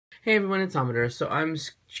Hey everyone, it's Amador. So I'm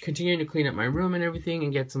continuing to clean up my room and everything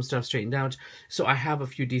and get some stuff straightened out. So I have a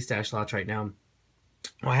few Destash lots right now.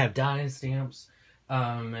 I have dies, stamps,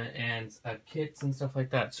 and kits and stuff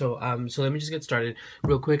like that. So let me just get started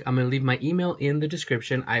real quick. I'm gonna leave my email in the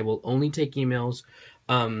description. I will only take emails.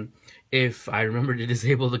 If I remember to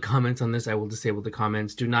disable the comments on this, I will disable the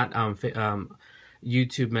comments. Do not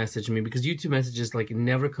YouTube message me, because YouTube messages like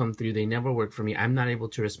never come through. They never work for me. I'm not able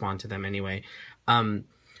to respond to them anyway.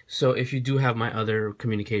 So if you do have my other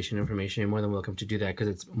communication information, you're more than welcome to do that, because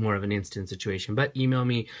it's more of an instant situation. But email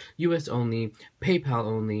me, US only, PayPal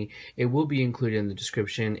only. It will be included in the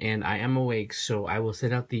description, and I am awake, so I will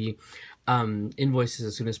send out the invoices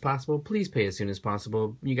as soon as possible. Please pay as soon as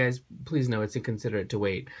possible. You guys, please know it's inconsiderate to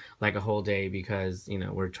wait like a whole day, because, you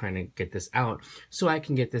know, we're trying to get this out so I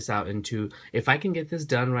can get this out if I can get this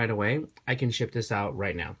done right away, I can ship this out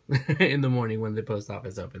right now in the morning when the post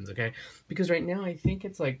office opens, okay? Because right now I think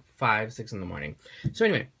it's like 5, 6 in the morning. So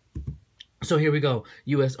anyway, so here we go.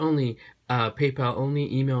 US only, PayPal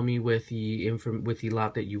only. Email me with the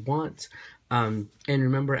lot that you want. And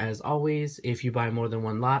remember, as always, if you buy more than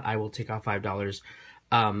one lot, I will take off $5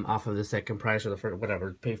 off of the second price, or the first,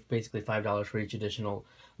 whatever. Pay basically $5 for each additional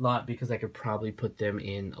lot, because I could probably put them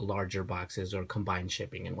in larger boxes or combined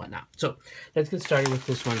shipping and whatnot. So let's get started with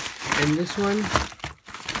this one. And this one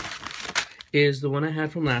is the one I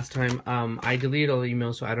had from last time. I deleted all the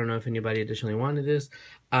emails, so I don't know if anybody additionally wanted this.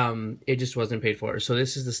 It just wasn't paid for. So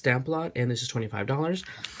this is the stamp lot, and this is $25.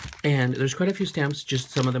 And there's quite a few stamps,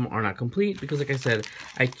 just some of them are not complete, because like I said,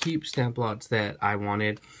 I keep stamp lots that I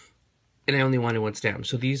wanted, and I only wanted one stamp.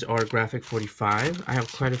 So these are graphic 45. I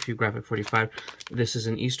have quite a few graphic 45. This is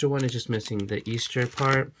an Easter one. It's just missing the Easter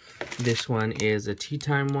part. This one is a tea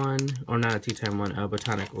time one, or not a tea time one, a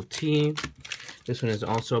botanical tea. This one is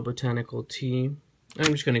also a botanical tea. I'm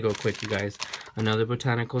just going to go quick, you guys. Another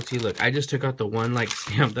botanical tea. Look, I just took out the one like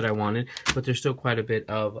stamp that I wanted, but there's still quite a bit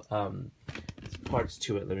of parts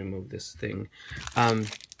to it. Let me move this thing.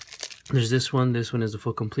 There's this one. This one is a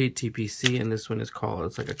full complete TPC, and this one is called,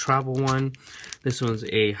 it's like a travel one. This one's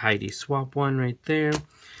a Heidi swap one right there.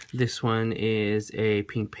 This one is a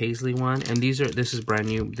pink paisley one, and this is brand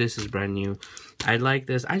new. This is brand new. I like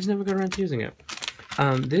this. I just never got around to using it.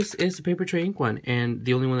 This is the paper tray ink one, and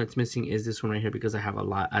the only one that's missing is this one right here, because I have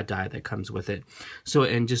a die that comes with it. So,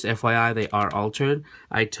 and just FYI, they are altered.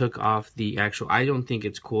 I took off the actual, I don't think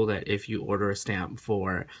it's cool that if you order a stamp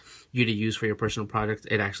for you to use for your personal products,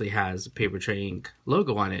 it actually has paper tray ink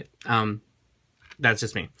logo on it. That's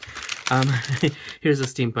just me. Here's a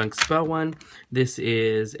steampunk spell one. This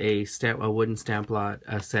is a wooden stamp lot,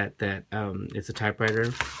 a set that it's a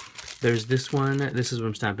typewriter. There's this one. This is what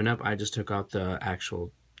I'm stamping up. I just took out the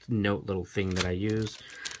actual note little thing that I use.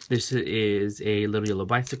 This is a little yellow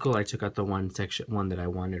bicycle. I took out the one that I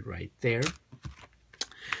wanted right there.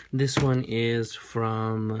 This one is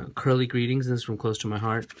from Curly Greetings, and this is from Close to My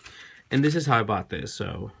Heart. And this is how I bought this,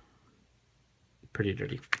 so pretty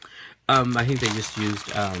dirty. I think they just used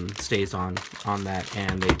stays on that,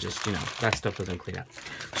 and they just, you know, that stuff doesn't clean up.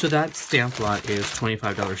 So that stamp lot is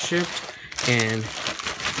 $25 shipped, and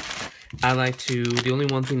I like to, the only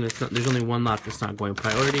one thing that's not, there's only one lot that's not going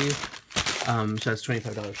priority, so that's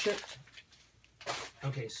 $25 shipped.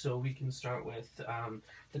 Okay, so we can start with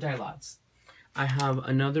the die lots. I have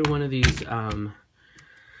another one of these,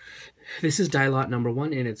 this is die lot number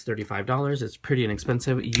 1, and it's $35. It's pretty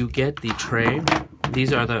inexpensive. You get the tray.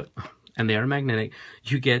 These are the, and they are magnetic.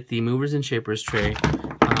 You get the movers and shapers tray.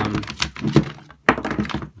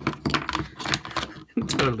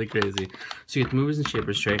 Totally crazy. So you get the movers and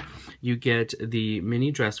shapers tray. You get the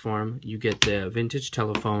mini dress form. You get the vintage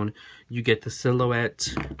telephone. You get the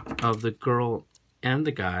silhouette of the girl and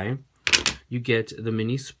the guy. You get the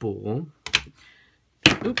mini spool.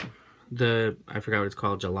 Oop. I forgot what it's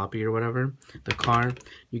called, jalopy or whatever. The car.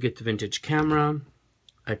 You get the vintage camera.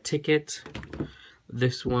 A ticket.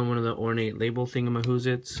 This one of the ornate label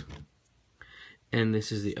thingamahoozits. And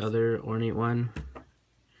this is the other ornate one.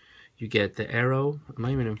 You get the arrow. Am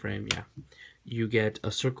I even in frame? Yeah. You get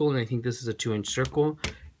a circle, and I think this is a 2-inch circle,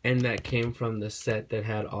 and that came from the set that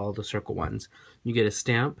had all the circle ones. You get a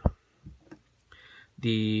stamp,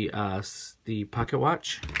 the pocket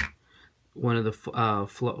watch, one of the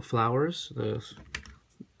flowers,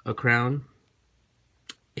 a crown,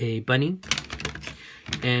 a bunny,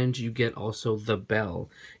 and you get also the bell,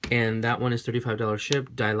 and that one is $35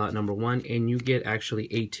 shipped, die lot number 1, and you get actually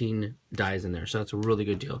 18 dies in there, so that's a really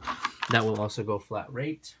good deal. That will also go flat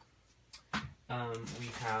rate. We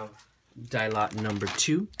have die lot number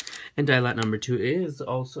 2, and die lot number 2 is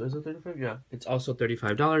also, is it 35? Yeah, it's also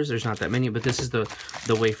 $35. There's not that many, but this is the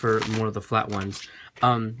wafer, more of the flat ones.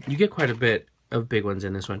 You get quite a bit of big ones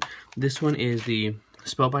in this one. This one is the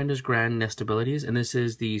Spellbinder's Grand Nestabilities, and this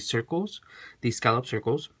is the circles, the scallop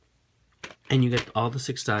circles, and you get all the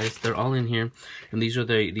 6 dies. They're all in here, and these are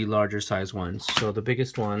the larger size ones. So the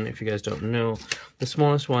biggest one, if you guys don't know, the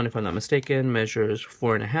smallest one, if I'm not mistaken, measures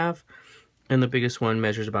 4.5, and the biggest one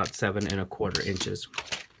measures about 7.25 inches.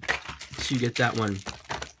 So you get that one.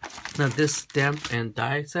 Now this stamp and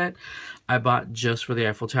die set I bought just for the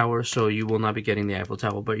Eiffel Tower, so you will not be getting the Eiffel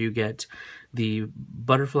Tower, but you get the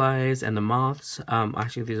butterflies and the moths.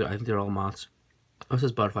 Actually, these are, I think they're all moths. Oh, it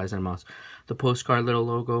says butterflies and moths. The postcard little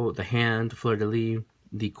logo, the hand, fleur-de-lis,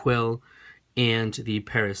 the quill, and the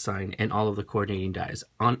Paris sign, and all of the coordinating dies.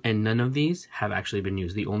 And none of these have actually been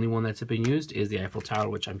used. The only one that's been used is the Eiffel Tower,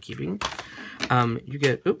 which I'm keeping. You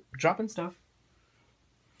get, dropping stuff.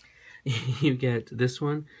 You get this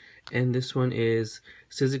one, and this one is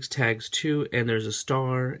Sizzix Tags 2, and there's a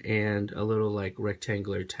star and a little like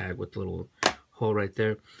rectangular tag with a little hole right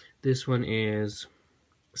there. This one is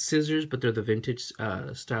scissors, but they're the vintage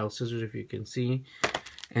style scissors, if you can see.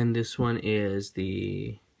 And this one is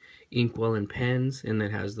the inkwell and pens, and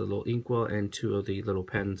it has the little inkwell and 2 of the little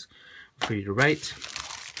pens for you to write.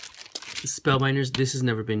 Spellbinders, this has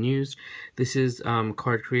never been used. This is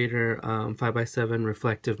Card Creator 5x7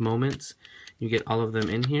 Reflective Moments. You get all of them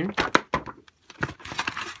in here.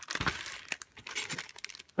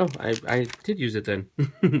 Oh, I did use it then.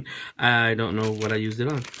 I don't know what I used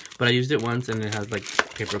it on, but I used it once, and it has like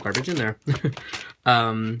paper garbage in there.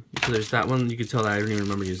 So there's that one. You can tell that I don't even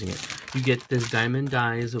remember using it. You get this Diamond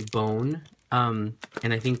Dies of Bone, and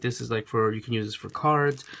I think this is like for, you can use this for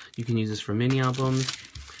cards, you can use this for mini albums.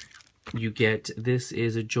 You get, this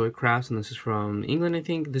is a Joy Crafts, and this is from England, I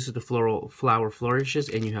think. This is the Flower Flourishes,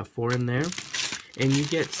 and you have 4 in there. And you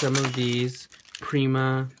get some of these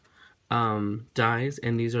Prima dies,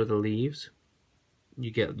 and these are the leaves.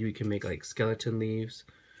 You can make like skeleton leaves,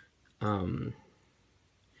 and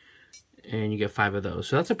you get 5 of those.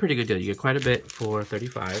 So that's a pretty good deal. You get quite a bit for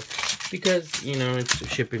 $35, because, you know, it's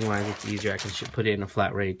shipping wise, it's easier. I can put it in a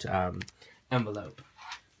flat rate envelope.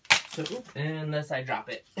 So, unless I drop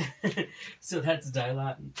it. So that's die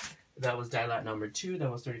lot. That was die lot number 2. That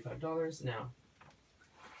was $35. Now,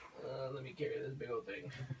 let me carry this big old thing.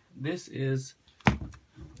 This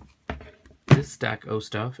stack of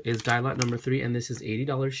stuff is die lot number 3, and this is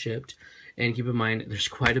 $80 shipped. And keep in mind, there's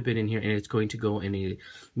quite a bit in here, and it's going to go in a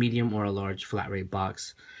medium or a large flat rate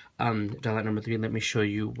box. Die lot number 3, let me show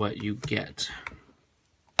you what you get.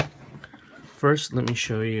 First, let me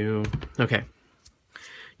show you, okay.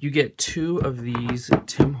 You get 2 of these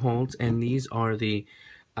Tim Holtz, and these are the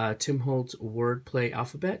Tim Holtz Wordplay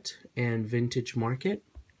Alphabet and Vintage Market.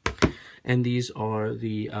 And these are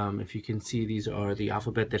the, if you can see, these are the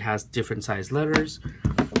alphabet that has different size letters.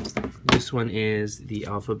 This one is the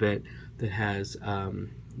alphabet that has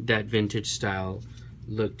that vintage style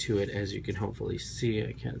look to it, as you can hopefully see.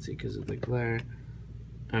 I can't see because of the glare.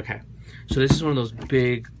 Okay, so this is one of those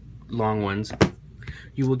big, long ones.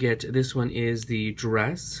 You will get, this one is the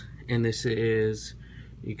dress, and this is,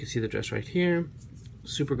 you can see the dress right here.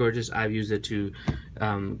 Super gorgeous. I've used it to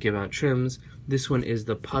give out trims. This one is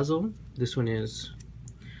the puzzle. This one is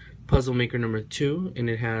Puzzle Maker number 2, and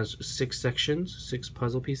it has 6 sections, 6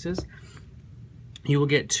 puzzle pieces. You will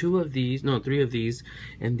get 2 of these, no, 3 of these,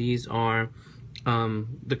 and these are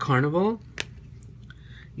the Carnival.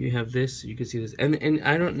 You have this, you can see this, and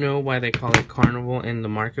I don't know why they call it Carnival and the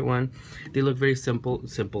Market one. They look very similar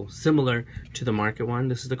to the Market one.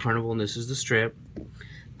 This is the Carnival, and this is the strip.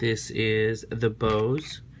 This is the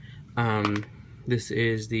bows. This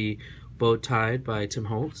is the Bow Tied by Tim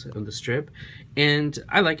Holtz on the strip, and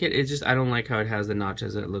I like it. It's just, I don't like how it has the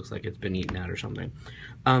notches. It looks like it's been eaten out or something.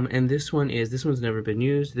 And this one's never been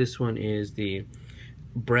used. This one is the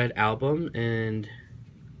bread album, and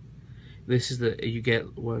this is the, you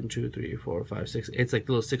get 1, 2, 3, 4, 5, 6. It's like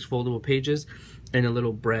little 6 foldable pages and a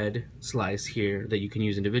little bread slice here that you can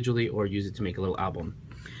use individually or use it to make a little album.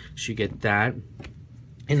 So you get that.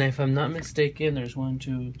 And if I'm not mistaken, there's 1,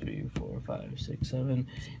 2, 3, 4, 5, 6, 7,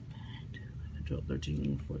 12,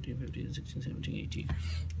 13, 14, 15, 16, 17, 18,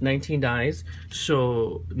 19 dies.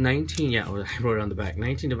 So 19, yeah, I wrote it on the back.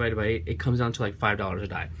 19 divided by 8, it comes down to like $5 a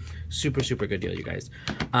die. Super, super good deal, you guys.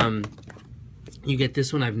 You get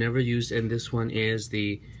this one I've never used, and this one is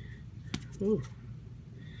the,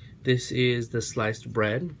 this is the sliced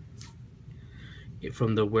bread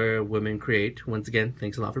from the Where Women Create. Once again,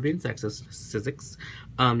 thanks a lot for being sexist, Sizzix.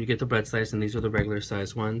 You get the bread slice, and these are the regular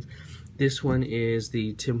size ones. This one is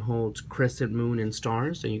the Tim Holtz Crescent Moon and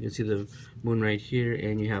Stars, and you can see the moon right here,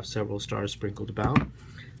 and you have several stars sprinkled about.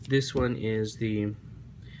 This one is the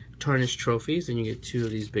Tarnished Trophies, and you get 2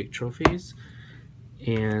 of these big trophies.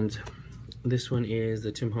 And this one is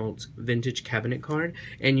the Tim Holtz Vintage Cabinet card,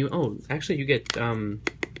 and actually you get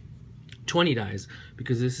 20 dies,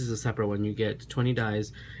 because this is a separate one. You get 20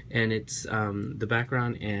 dies, and it's the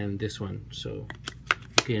background and this one, so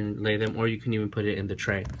you can lay them, or you can even put it in the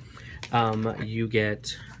tray. You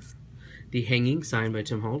get the hanging sign by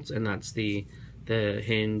Tim Holtz, and that's the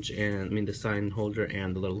hinge, and the sign holder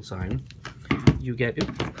and the little sign. You get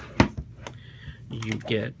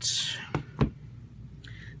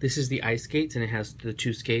this is the ice skates, and it has the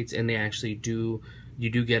 2 skates, and they actually you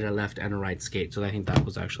do get a left and a right skate, so I think that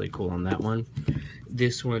was actually cool on that one.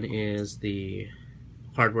 This one is the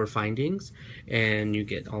hardware findings, and you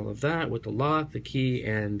get all of that with the lock, the key,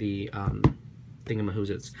 and the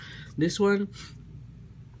thingamahoozits. This one,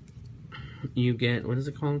 you get, what is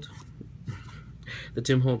it called? The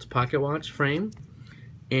Tim Holtz pocket watch frame.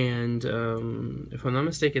 And if I'm not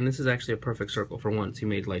mistaken, this is actually a perfect circle. For once, he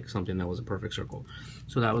made like something that was a perfect circle.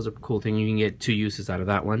 So that was a cool thing. You can get 2 uses out of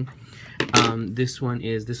that one. This one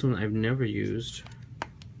I've never used.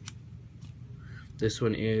 This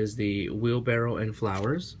one is the wheelbarrow and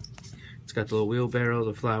flowers. It's got the little wheelbarrow,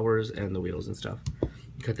 the flowers, and the wheels and stuff.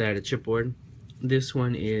 You cut that out of chipboard. This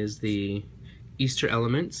one is the Easter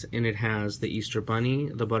elements, and it has the Easter bunny,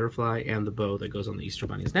 the butterfly, and the bow that goes on the Easter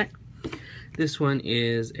bunny's neck. This one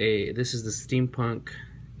is the steampunk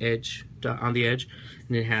edge on the edge,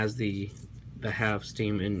 and it has the half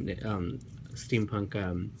steam and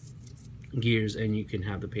steampunk gears, and you can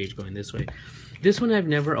have the page going this way. This one I've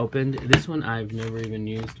never opened. This one I've never even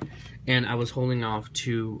used, and I was holding off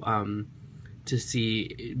to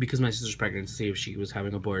see, because my sister's pregnant, to see if she was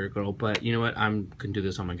having a boy or girl. But you know what? I'm gonna do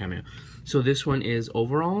this on my camera. So this one is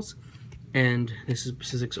overalls. And this is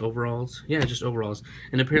Sizzix overalls. Yeah, just overalls.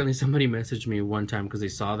 And apparently somebody messaged me one time because they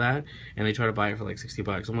saw that and they tried to buy it for like 60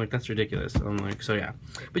 bucks. I'm like, that's ridiculous. I'm like, so yeah.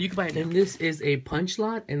 But you can buy it. And this is a punch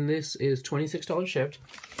lot, and this is $26 shipped.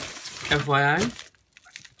 FYI,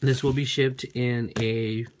 this will be shipped in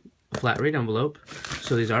a flat rate envelope.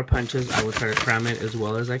 So these are punches. I will try to cram it as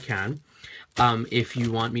well as I can. If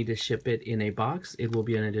you want me to ship it in a box, it will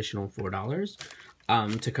be an additional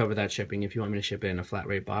 $4 to cover that shipping. If you want me to ship it in a flat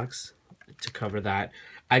rate box, to cover that.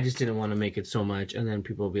 I just didn't want to make it so much, and then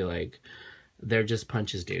people will be like, they're just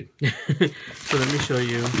punches, dude. So let me show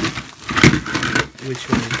you which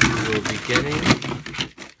one you will be getting.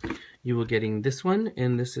 You will getting this one,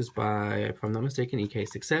 and this is by, if I'm not mistaken, EK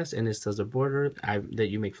Success, and this does a border that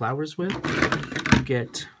you make flowers with. You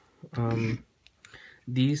get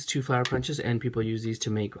these 2 flower punches, and people use these to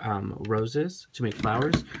make roses, to make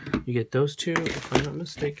flowers. You get those 2, if I'm not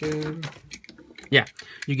mistaken. Yeah,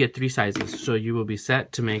 you get 3 sizes, so you will be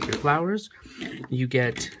set to make your flowers. You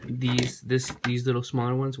get these little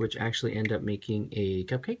smaller ones, which actually end up making a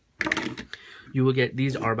cupcake. You will get,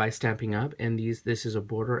 these are by Stampin' Up, and this is a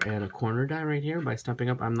border and a corner die right here by Stampin'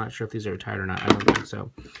 Up. I'm not sure if these are tied or not. I don't think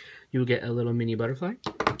so. You will get a little mini butterfly.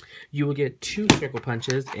 You will get 2 circle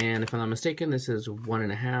punches, and if I'm not mistaken, this is 1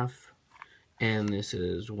 1/2, and this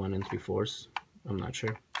is 1 3/4. I'm not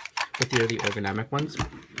sure, but they're the ergonomic ones.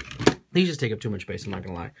 These just take up too much space, I'm not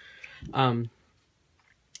gonna lie. And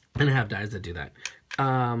I have dies that do that.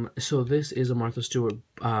 So this is a Martha Stewart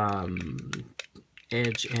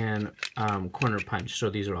edge and corner punch. So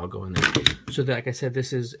these are all going there. So like I said,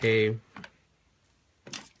 this is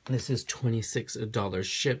 $26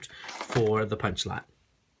 shipped for the punch lot.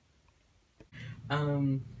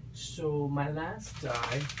 So my last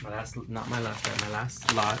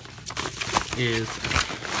lot is,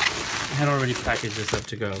 I had already packaged this up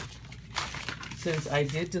to go. Since I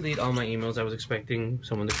did delete all my emails, I was expecting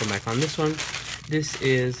someone to come back on this one. This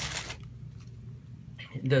is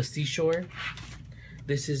the Seashore.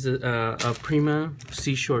 This is a Prima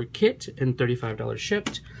Seashore kit and $35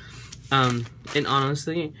 shipped. And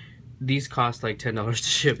honestly, these cost like $10 to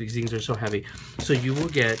ship. These things are so heavy. So you will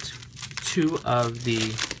get 2 of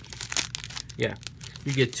the,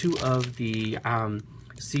 you get 2 of the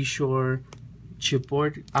Seashore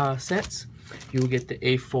chipboard sets. You will get the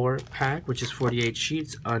A4 pack, which is 48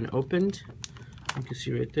 sheets unopened. You can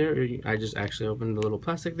see right there. I just actually opened the little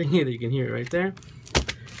plastic thingy that you can hear it right there.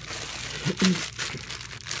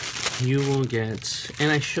 You will get,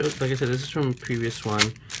 and I showed, like I said, this is from a previous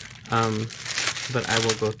one, but I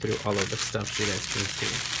will go through all of the stuff so you guys can see.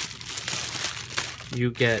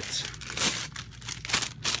 You get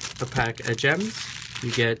a pack of gems.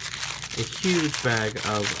 You get a huge bag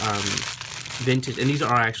of vintage, and these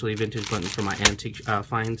are actually vintage buttons for my antique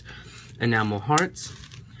finds. enamel hearts.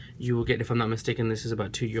 You will get, if I'm not mistaken, this is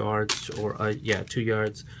about 2 yards, or yeah, 2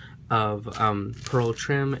 yards of pearl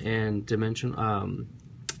trim and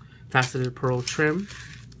faceted pearl trim.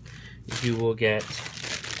 You will get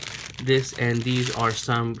this, and these are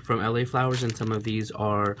some from LA Flowers, and some of these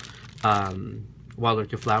are Wild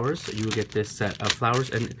Orchid Flowers. So you will get this set of flowers,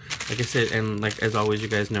 and like I said, and like as always, you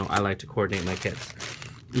guys know I like to coordinate my kits.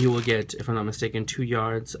 You will get, if I'm not mistaken, 2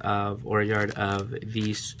 yards of, or a yard of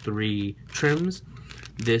these 3 trims.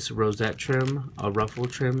 This rosette trim, a ruffle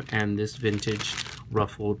trim, and this vintage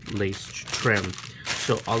ruffled lace trim.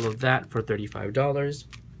 So all of that for $35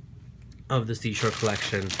 of the Seashore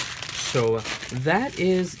collection. So that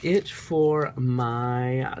is it for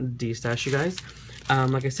my Destash, you guys.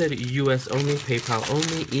 Like I said, US only, PayPal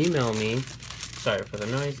only. Email me, sorry for the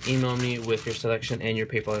noise, email me with your selection and your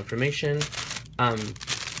PayPal information,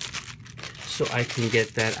 so I can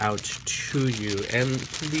get that out to you. And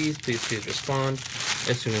please, please, please respond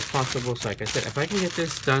as soon as possible. So like I said, if I can get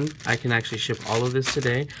this done, I can actually ship all of this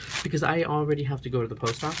today, because I already have to go to the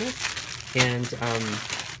post office and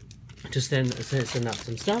just send out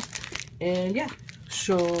some stuff. And yeah,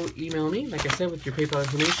 so email me, like I said, with your PayPal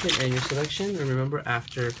information and your selection. And remember,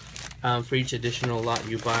 after for each additional lot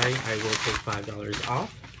you buy, I will take $5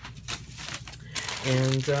 off.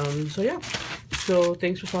 And so yeah, so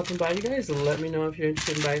thanks for stopping by, you guys. Let me know if you're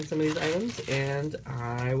interested in buying some of these items, and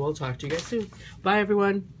I will talk to you guys soon. Bye,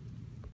 everyone.